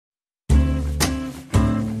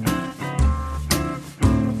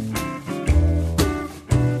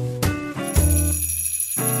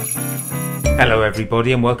Hello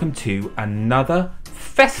everybody and welcome to another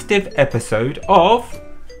festive episode of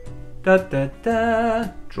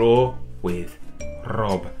Draw with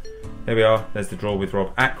Rob. There we are, there's the Draw with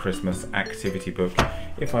Rob at Christmas activity book.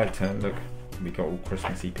 If I turn, look, we got all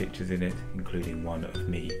Christmassy pictures in it, including one of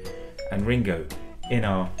me and Ringo in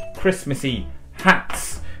our Christmassy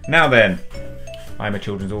hats. Now then, I'm a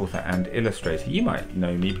children's author and illustrator. You might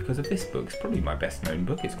know me because of this book. It's probably my best known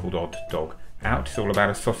book. It's called Odd Dog Out. It's all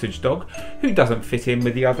about a sausage dog who doesn't fit in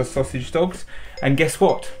with the other sausage dogs. And guess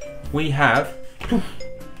what? We have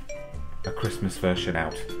a Christmas version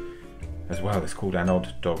out as well. It's called An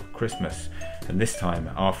Odd Dog Christmas. And this time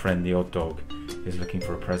our friend the odd dog is looking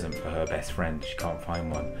for a present for her best friend. She can't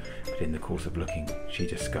find one, but in the course of looking she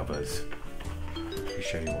discovers, let me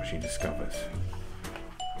show you what she discovers.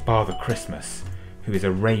 Father Christmas, who is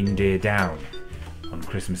a reindeer down on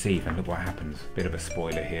Christmas Eve. And look what happens. Bit of a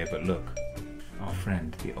spoiler here, but look. Our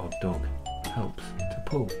friend, the odd dog, helps to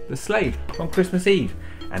pull the sleigh on Christmas Eve.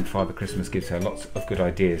 And Father Christmas gives her lots of good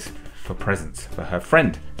ideas for presents for her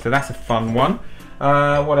friend. So that's a fun one.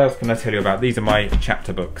 What else can I tell you about? These are my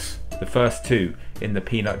chapter books. The first two in the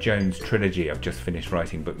Peanut Jones trilogy. I've just finished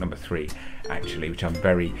writing book number 3, actually, which I'm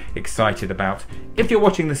very excited about. If you're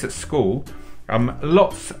watching this at school,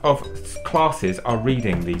 lots of classes are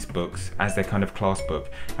reading these books as their kind of class book,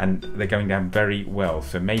 and they're going down very well.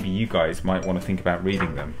 So maybe you guys might want to think about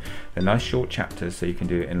reading them. They're nice short chapters, so you can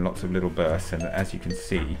do it in lots of little bursts, and as you can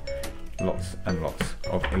see, lots and lots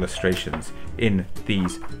of illustrations in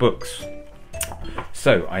these books.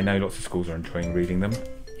 So I know lots of schools are enjoying reading them.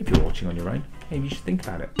 If you're watching on your own, maybe you should think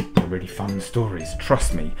about it. They're really fun stories,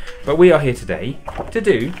 trust me. But we are here today to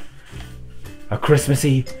do a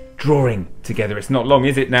Christmassy drawing together. It's not long,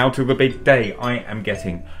 is it now, till the big day? I am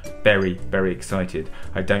getting very, very excited.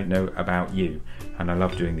 I don't know about you, and I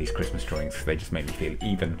love doing these Christmas drawings because they just make me feel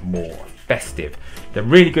even more festive. They're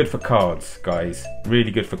really good for cards, guys,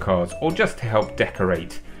 really good for cards, or just to help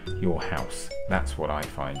decorate your house. That's what I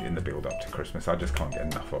find in the build up to Christmas. I just can't get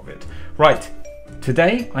enough of it. Right,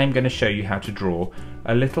 today I'm going to show you how to draw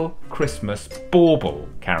a little Christmas bauble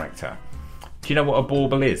character. Do you know what a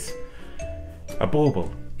bauble is? A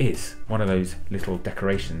bauble is one of those little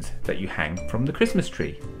decorations that you hang from the Christmas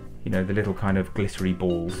tree. You know, the little kind of glittery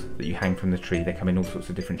balls that you hang from the tree. They come in all sorts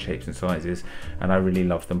of different shapes and sizes, and I really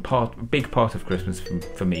love them. A big part of Christmas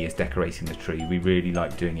for me is decorating the tree. We really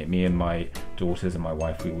like doing it. Me and my daughters and my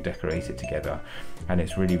wife, we all decorate it together, and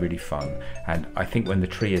it's really, really fun. And I think when the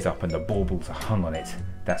tree is up and the baubles are hung on it,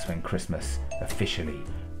 that's when Christmas officially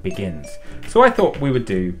begins. So I thought we would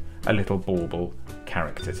do a little bauble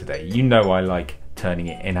character today. You know I like turning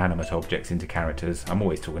inanimate objects into characters. I'm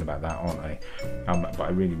always talking about that, aren't I? But I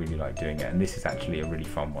really, really like doing it, and this is actually a really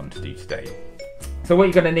fun one to do today. So what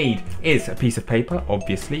you're going to need is a piece of paper,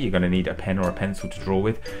 obviously. You're going to need a pen or a pencil to draw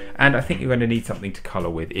with, and I think you're going to need something to colour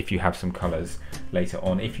with if you have some colours later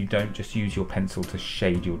on. If you don't, just use your pencil to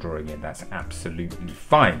shade your drawing in. That's absolutely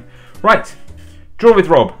fine. Right, Draw with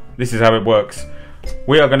Rob. This is how it works.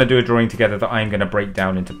 We are going to do a drawing together that I'm going to break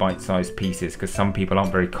down into bite-sized pieces, because some people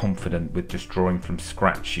aren't very confident with just drawing from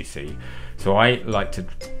scratch, you see. So I like to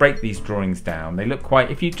break these drawings down. They look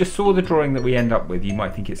quite, if you just saw the drawing that we end up with, you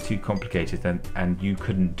might think it's too complicated and you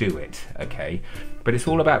couldn't do it, okay? But it's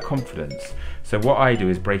all about confidence. So what I do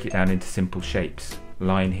is break it down into simple shapes.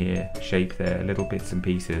 Line here, shape there, little bits and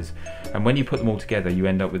pieces. And when you put them all together, you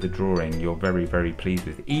end up with a drawing you're very, very pleased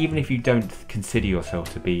with. Even if you don't consider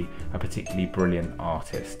yourself to be a particularly brilliant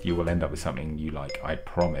artist, you will end up with something you like, I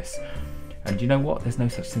promise. And you know what? There's no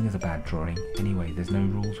such thing as a bad drawing. Anyway, there's no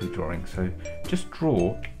rules with drawing, so just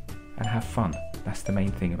draw and have fun. That's the main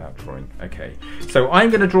thing about drawing. Okay, so I'm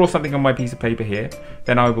going to draw something on my piece of paper here,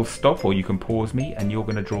 then I will stop, or you can pause me, and you're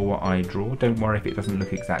going to draw what I draw. Don't worry if it doesn't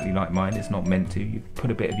look exactly like mine, it's not meant to. You put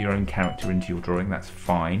a bit of your own character into your drawing, that's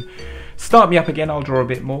fine. Start me up again, I'll draw a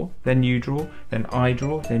bit more, then you draw, then I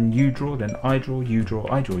draw, then you draw, then I draw, you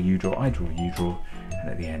draw, I draw, you draw, I draw, you draw, and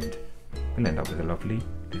at the end, we'll end up with a lovely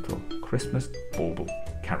little Christmas bauble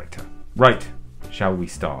character. Right, shall we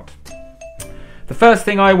start? The first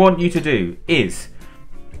thing I want you to do is,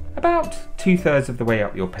 about 2/3 of the way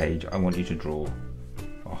up your page, I want you to draw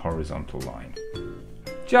a horizontal line.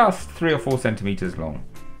 Just 3 or 4 centimeters long,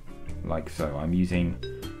 like so. I'm using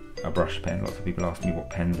a brush pen. Lots of people ask me what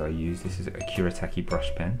pens I use. This is a Kuretake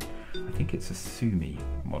brush pen. I think it's a Sumi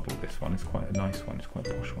model, this one. It's quite a nice one. It's quite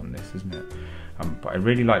a posh one, this, isn't it? But I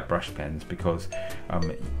really like brush pens because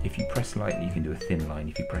if you press lightly, you can do a thin line.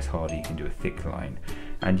 If you press harder, you can do a thick line.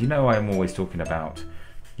 And you know, I'm always talking about,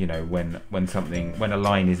 you know, when a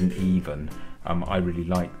line isn't even, I really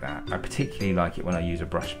like that. I particularly like it when I use a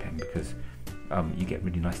brush pen because you get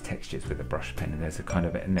really nice textures with a brush pen, and there's a kind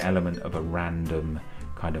of an element of a random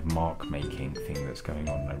kind of mark making thing that's going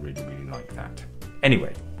on. I really, really like that.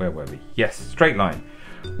 Anyway, where were we? Yes, straight line.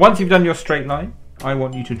 Once you've done your straight line, I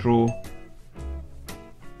want you to draw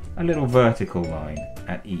a little vertical line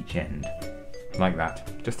at each end, like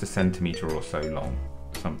that, just a centimetre or so long,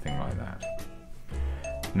 something like that.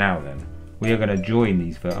 Now then, we are going to join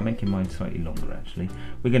these, I'm making mine slightly longer actually.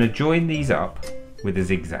 We're going to join these up with a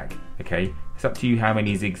zigzag, okay? It's up to you how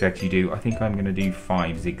many zigzags you do. I think I'm going to do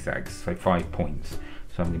 5 zigzags, so 5 points.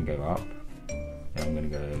 So I'm going to go up, then I'm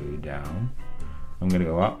going to go down, I'm going to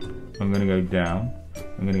go up, I'm going to go down,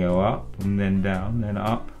 I'm going to go up, and then down, then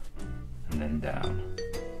up, and then down,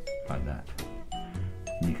 like that.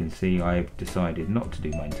 And you can see I've decided not to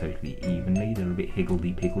do mine totally evenly. They're a bit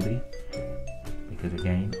higgledy-piggledy, because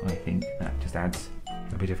again, I think that just adds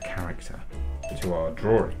a bit of character to our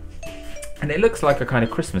drawing. And it looks like a kind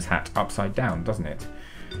of Christmas hat upside down, doesn't it?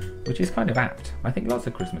 Which is kind of apt. I think lots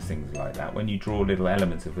of Christmas things are like that. When you draw little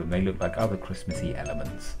elements of them, they look like other Christmassy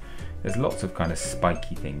elements. There's lots of kind of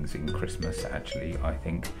spiky things in Christmas, actually, I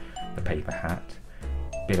think. The paper hat,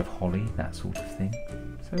 bit of holly, that sort of thing.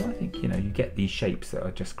 So I think, you know, you get these shapes that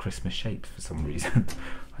are just Christmas shapes for some reason.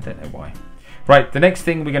 I don't know why. Right, the next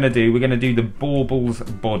thing we're going to do the bauble's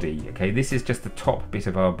body. Okay, this is just the top bit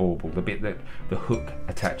of our bauble, the bit that the hook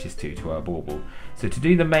attaches to our bauble. So to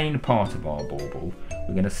do the main part of our bauble,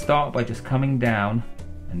 we're going to start by just coming down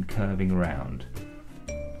and curving around,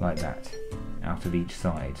 like that, out of each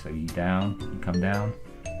side. So you down, you come down,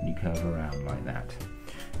 and you curve around like that.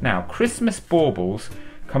 Now, Christmas baubles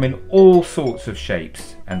come in all sorts of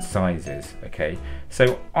shapes and sizes, okay?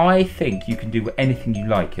 So I think you can do anything you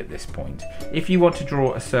like at this point. If you want to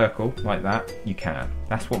draw a circle like that, you can.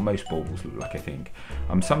 That's what most baubles look like, I think.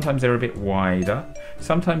 Sometimes they're a bit wider.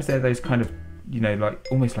 Sometimes they're those kind of, you know, like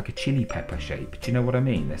almost like a chili pepper shape. Do you know what I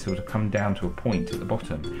mean? They sort of come down to a point at the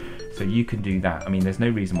bottom. So you can do that. I mean, there's no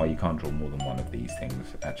reason why you can't draw more than one of these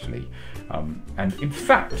things, actually. And in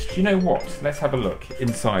fact, do you know what? Let's have a look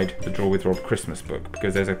inside the Draw with Rob Christmas book,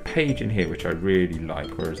 because there's a page in here which I really like,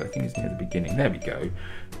 whereas I think it's near the beginning. There we go.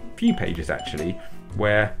 A few pages, actually,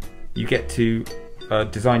 where you get to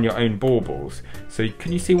design your own baubles. So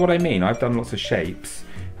can you see what I mean? I've done lots of shapes.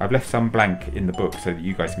 I've left some blank in the book so that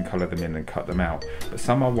you guys can colour them in and cut them out. But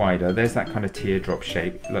some are wider. There's that kind of teardrop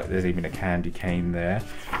shape. Look, there's even a candy cane there.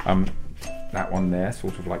 That one there,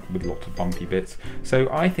 sort of like with lots of bumpy bits. So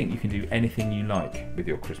I think you can do anything you like with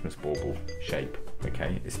your Christmas bauble shape.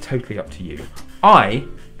 Okay, it's totally up to you. I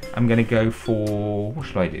am going to go for, what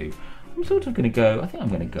should I do? I'm sort of going to go, I think I'm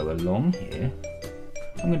going to go along here.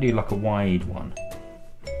 I'm going to do like a wide one,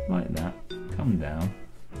 like that. Come down.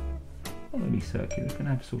 Not going to be circular, it's going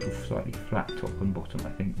to have sort of slightly flat top and bottom, I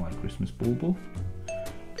think, my Christmas bauble.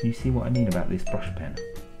 Can you see what I mean about this brush pen?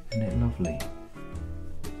 Isn't it lovely?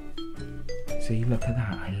 See, look at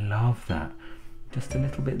that, I love that. Just a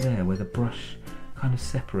little bit there where the brush kind of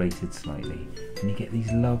separated slightly, and you get these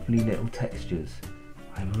lovely little textures.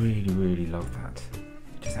 I really, really love that.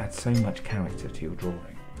 It just adds so much character to your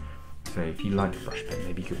drawing. So if you like a brush pen,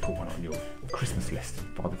 maybe you could put one on your Christmas list.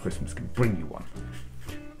 Father Christmas can bring you one.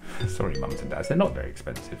 Sorry, mums and dads, they're not very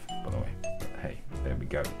expensive, by the way. But hey, there we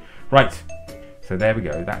go. Right, so there we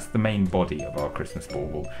go. That's the main body of our Christmas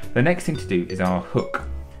bauble. The next thing to do is our hook,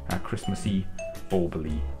 our Christmassy,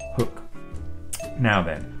 bauble-y hook. Now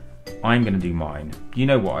then, I'm going to do mine. You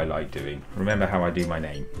know what I like doing. Remember how I do my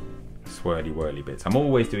name? Swirly whirly bits. I'm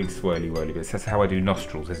always doing swirly whirly bits. That's how I do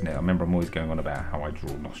nostrils, isn't it? I remember I'm always going on about how I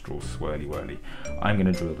draw nostrils swirly whirly. I'm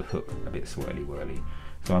going to draw the hook a bit swirly whirly.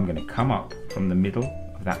 So I'm going to come up from the middle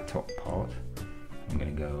of that top part. I'm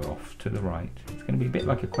going to go off to the right. It's going to be a bit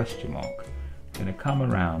like a question mark. I'm going to come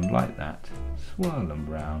around like that, swirl them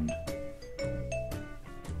round,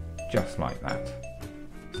 just like that.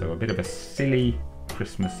 So a bit of a silly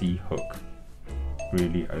Christmassy hook,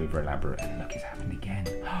 really over elaborate. And look, it's happened again.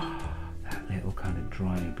 That little kind of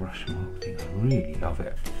dry brush mark thing, I really love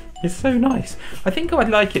it. It's so nice. I think I'd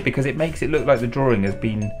like it because it makes it look like the drawing has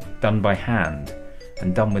been done by hand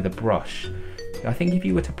and done with a brush. I think if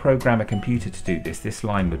you were to program a computer to do this, this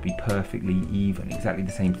line would be perfectly even, exactly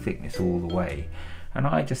the same thickness all the way. And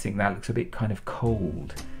I just think that looks a bit kind of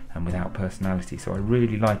cold and without personality. So I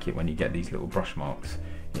really like it when you get these little brush marks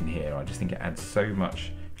in here. I just think it adds so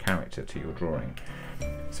much character to your drawing.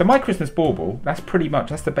 So my Christmas bauble, that's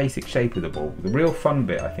the basic shape of the bauble. The real fun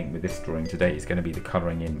bit, I think, with this drawing today is going to be the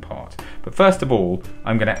colouring in part. But first of all,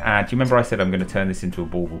 I'm going to add, do you remember I said I'm going to turn this into a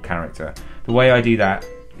bauble character? The way I do that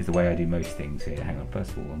is the way I do most things here. Hang on,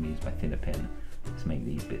 first of all, I'm going to use my thinner pen to make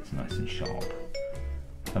these bits nice and sharp.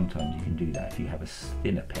 Sometimes you can do that if you have a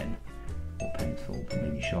thinner pen. or pencil, and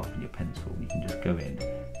when you sharpen your pencil, you can just go in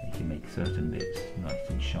and you can make certain bits nice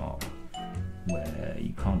and sharp, where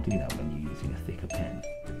you can't do that when you're using a thicker pen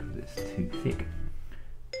because it's too thick.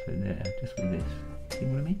 So there, just with this, see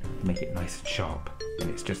what I mean? Make it nice and sharp. And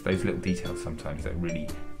it's just those little details sometimes that really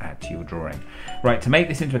add to your drawing. Right, to make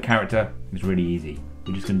this into a character is really easy.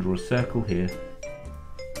 We're just going to draw a circle here,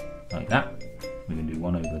 like that. We're going to do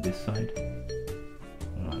one over this side,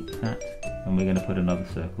 like that. And we're going to put another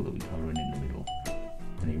circle that we colour in the middle.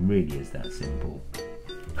 And it really is that simple.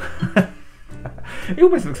 It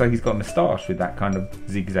almost looks like he's got a moustache with that kind of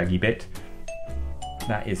zigzaggy bit.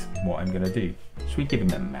 That is what I'm going to do. Should we give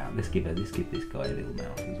him a mouth? Let's give this guy a little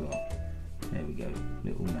mouth as well. There we go,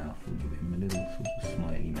 little mouth. We'll give him a little sort of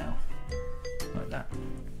smiley mouth, like that.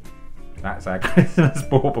 That's our Christmas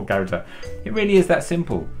Bauble character. It really is that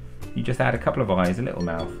simple. You just add a couple of eyes, a little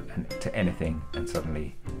mouth, and to anything, and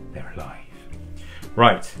suddenly they're alive.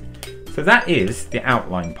 Right, so that is the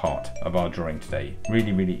outline part of our drawing today.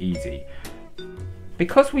 Really, really easy.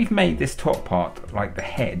 Because we've made this top part like the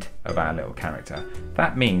head of our little character,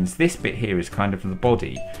 that means this bit here is kind of the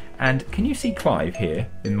body. And can you see Clive here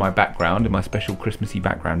in my background, in my special Christmassy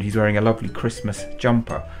background? He's wearing a lovely Christmas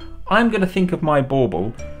jumper. I'm going to think of my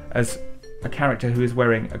Bauble as a character who is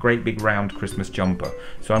wearing a great big round Christmas jumper.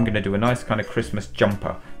 So I'm going to do a nice kind of Christmas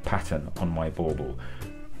jumper pattern on my Bauble.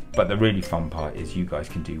 But the really fun part is you guys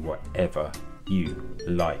can do whatever you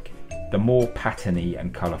like. The more patterny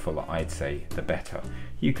and colourful, I'd say, the better.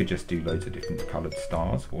 You could just do loads of different coloured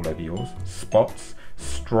stars all over yours, spots,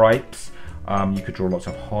 stripes. You could draw lots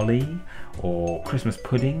of holly, or Christmas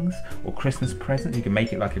puddings, or Christmas presents. You can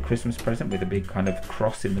make it like a Christmas present with a big kind of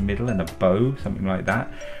cross in the middle and a bow, something like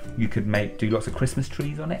that. You could do lots of Christmas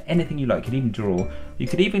trees on it, anything you like. You could even draw. You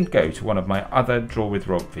could even go to one of my other Draw with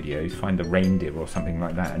Rob videos, find a reindeer or something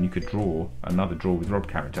like that, and you could draw another Draw with Rob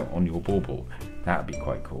character on your Bauble. That would be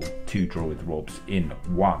quite cool. 2 Draw with Robs in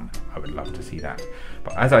one. I would love to see that.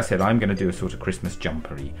 But as I said, I'm going to do a sort of Christmas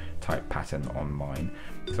jumpery type pattern on mine.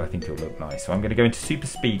 So I think it'll look nice. So I'm going to go into super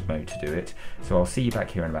speed mode to do it. So I'll see you back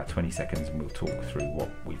here in about 20 seconds and we'll talk through what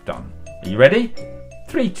we've done. Are you ready?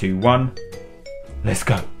 3, 2, 1, let's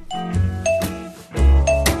go.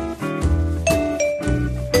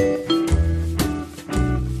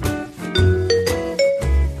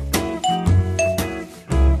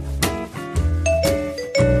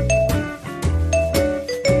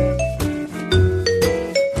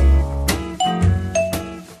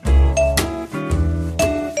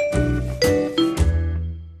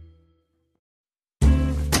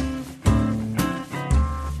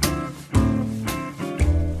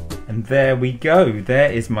 There we go.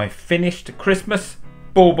 There is my finished Christmas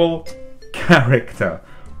Bauble character,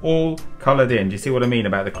 all coloured in. Do you see what I mean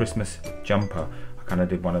about the Christmas jumper? I kind of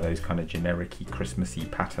did one of those kind of generic-y Christmassy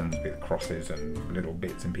patterns with crosses and little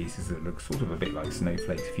bits and pieces that look sort of a bit like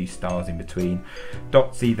snowflakes, a few stars in between,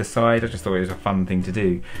 dots either side. I just thought it was a fun thing to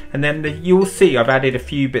do. And then you'll see I've added a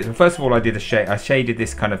few bits. Well, first of all, I did I shaded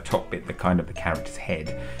this kind of top bit, the kind of the character's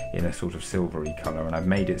head, in a sort of silvery colour, and I've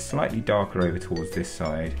made it slightly darker over towards this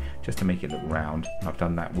side just to make it look round. And I've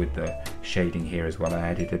done that with the shading here as well. I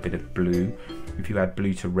added a bit of blue. If you add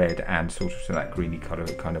blue to red and sort of to that greeny colour,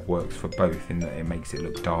 it kind of works for both in that it makes it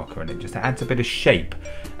look darker and it just adds a bit of shape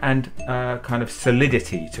and kind of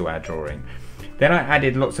solidity to our drawing. Then I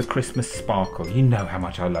added lots of Christmas sparkle. You know how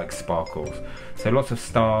much I like sparkles. So lots of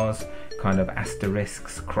stars, kind of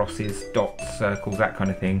asterisks, crosses, dots, circles, that kind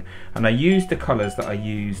of thing. And I used the colours that I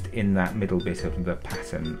used in that middle bit of the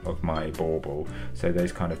pattern of my Bauble. So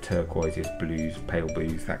those kind of turquoises, blues, pale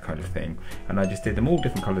blues, that kind of thing. And I just did them all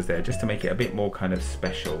different colours there just to make it a bit more kind of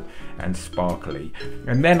special and sparkly.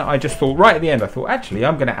 And then I just thought, right at the end, I thought, actually,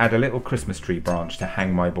 I'm going to add a little Christmas tree branch to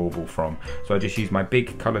hang my Bauble from. So I just used my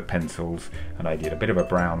big coloured pencils and I did a bit of a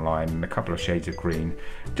brown line and a couple of shades of green,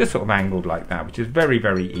 just sort of angled like that, which is very,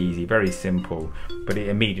 very easy, very simple, but it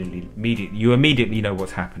you immediately know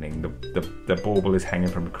what's happening. The Bauble is hanging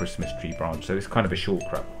from a Christmas tree branch, so it's kind of a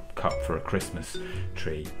shortcut for a Christmas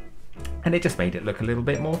tree. And it just made it look a little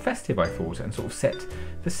bit more festive, I thought, and sort of set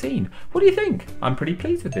the scene. What do you think? I'm pretty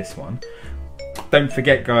pleased with this one. Don't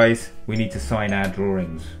forget, guys, we need to sign our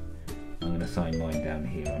drawings. I'm going to sign mine down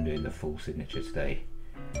here. I'm doing the full signature today.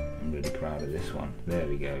 I'm really proud of this one. There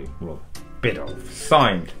we go. Rob Biddulph,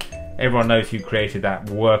 signed. Everyone knows who created that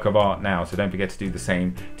work of art now, so don't forget to do the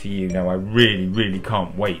same to you. Now, I really, really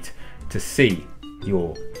can't wait to see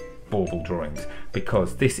your Bauble drawings,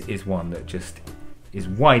 because this is one that just is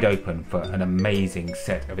wide open for an amazing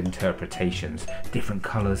set of interpretations. Different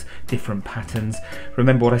colours, different patterns.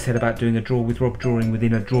 Remember what I said about doing a Draw with Rob drawing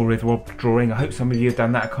within a Draw with Rob drawing? I hope some of you have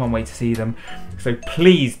done that. I can't wait to see them. So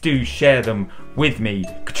please do share them with me.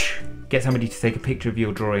 Get somebody to take a picture of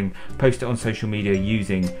your drawing, post it on social media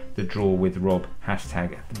using the Draw with Rob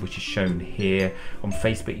hashtag, which is shown here. On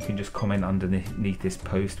Facebook, you can just comment underneath this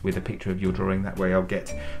post with a picture of your drawing. That way I'll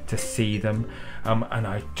get to see them. And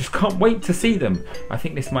I just can't wait to see them. I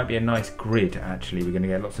think this might be a nice grid, actually. We're going to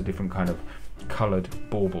get lots of different kind of coloured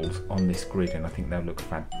baubles on this grid, and I think they'll look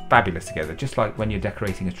fabulous together. Just like when you're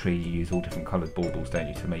decorating a tree, you use all different coloured baubles, don't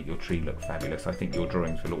you, to make your tree look fabulous. I think your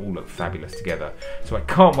drawings will all look fabulous together, so I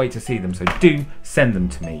can't wait to see them. So do send them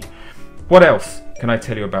to me. What else can I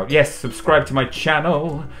tell you about? Yes, subscribe to my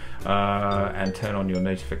channel and turn on your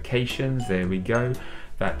notifications. There we go.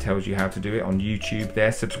 That tells you how to do it on YouTube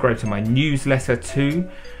there. Subscribe to my newsletter too.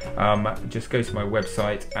 Just go to my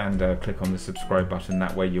website and click on the subscribe button.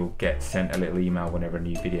 That way you'll get sent a little email whenever a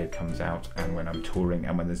new video comes out, and when I'm touring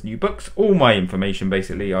and when there's new books. All my information,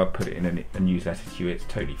 basically, I'll put it in a newsletter to you. It's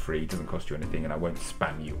totally free, doesn't cost you anything, and I won't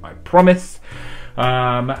spam you, I promise.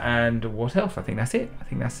 And what else? I think that's it. I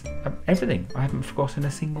think that's everything. I haven't forgotten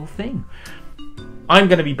a single thing. I'm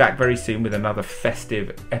going to be back very soon with another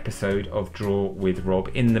festive episode of Draw with Rob.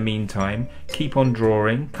 In the meantime, keep on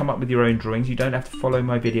drawing, come up with your own drawings. You don't have to follow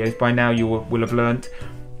my videos. By now you will have learnt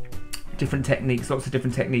different techniques, lots of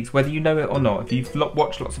different techniques, whether you know it or not. If you've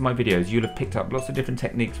watched lots of my videos, you'll have picked up lots of different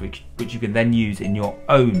techniques which you can then use in your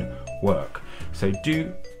own work. So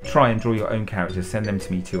do try and draw your own characters, send them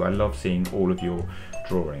to me too. I love seeing all of your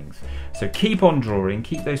drawings. So keep on drawing,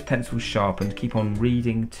 keep those pencils sharpened, keep on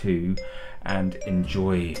reading too, and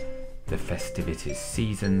enjoy the festivities.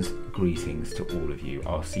 Season's greetings to all of you.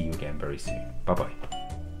 I'll see you again very soon. Bye bye.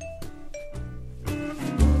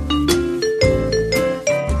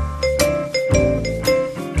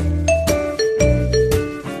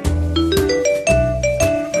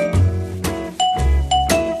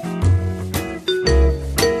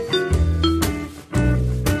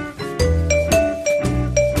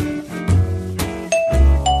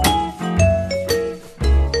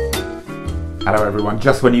 Hello everyone,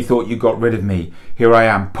 just when you thought you got rid of me, here I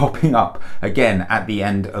am popping up again at the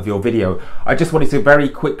end of your video. I just wanted to very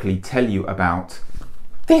quickly tell you about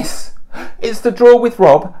this. It's the Draw with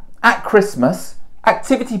Rob at Christmas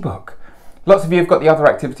activity book. Lots of you have got the other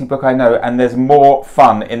activity book, I know, and there's more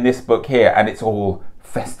fun in this book here, and it's all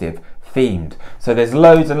festive themed. So there's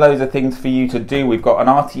loads and loads of things for you to do. We've got an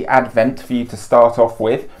arty advent for you to start off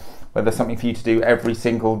with, where there's something for you to do every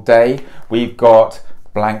single day. We've got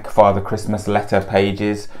blank Father Christmas letter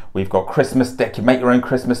pages. We've got Christmas make your own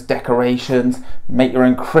Christmas decorations, make your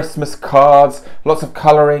own Christmas cards, lots of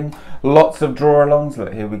colouring, lots of draw-alongs.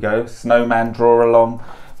 Look, here we go, snowman draw-along.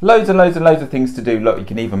 Loads and loads and loads of things to do. Look, you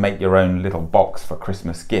can even make your own little box for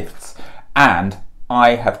Christmas gifts. And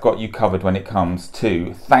I have got you covered when it comes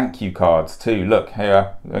to thank you cards too. Look,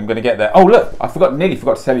 here, I'm going to get there. Oh look, nearly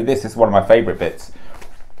forgot to tell you this. This is one of my favourite bits.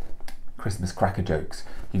 Christmas cracker jokes.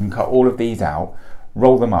 You can cut all of these out,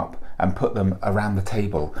 roll them up and put them around the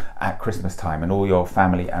table at Christmas time, and all your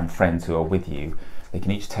family and friends who are with you, they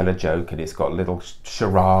can each tell a joke, and it's got little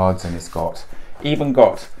charades, and it's even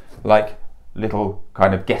got like little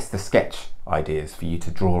kind of guess the sketch ideas for you to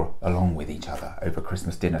draw along with each other over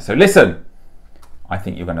Christmas dinner. So listen, I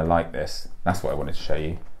think you're going to like this. That's what I wanted to show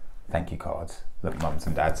you. Thank you cards. Look, mums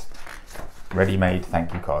and dads, ready-made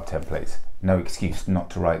thank you card templates. No excuse not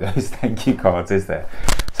to write those thank you cards, is there?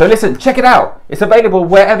 So listen, check it out. It's available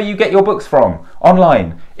wherever you get your books from,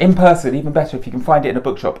 online, in person, even better. If you can find it in a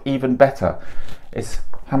bookshop, even better. It's,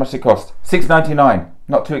 how much does it cost? £6.99,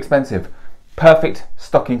 not too expensive. Perfect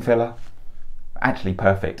stocking filler. Actually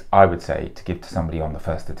perfect, I would say, to give to somebody on the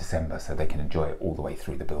 1st of December so they can enjoy it all the way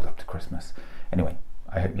through the build up to Christmas. Anyway,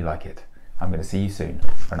 I hope you like it. I'm going to see you soon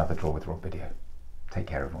for another Draw with Rob video. Take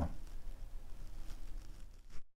care, everyone.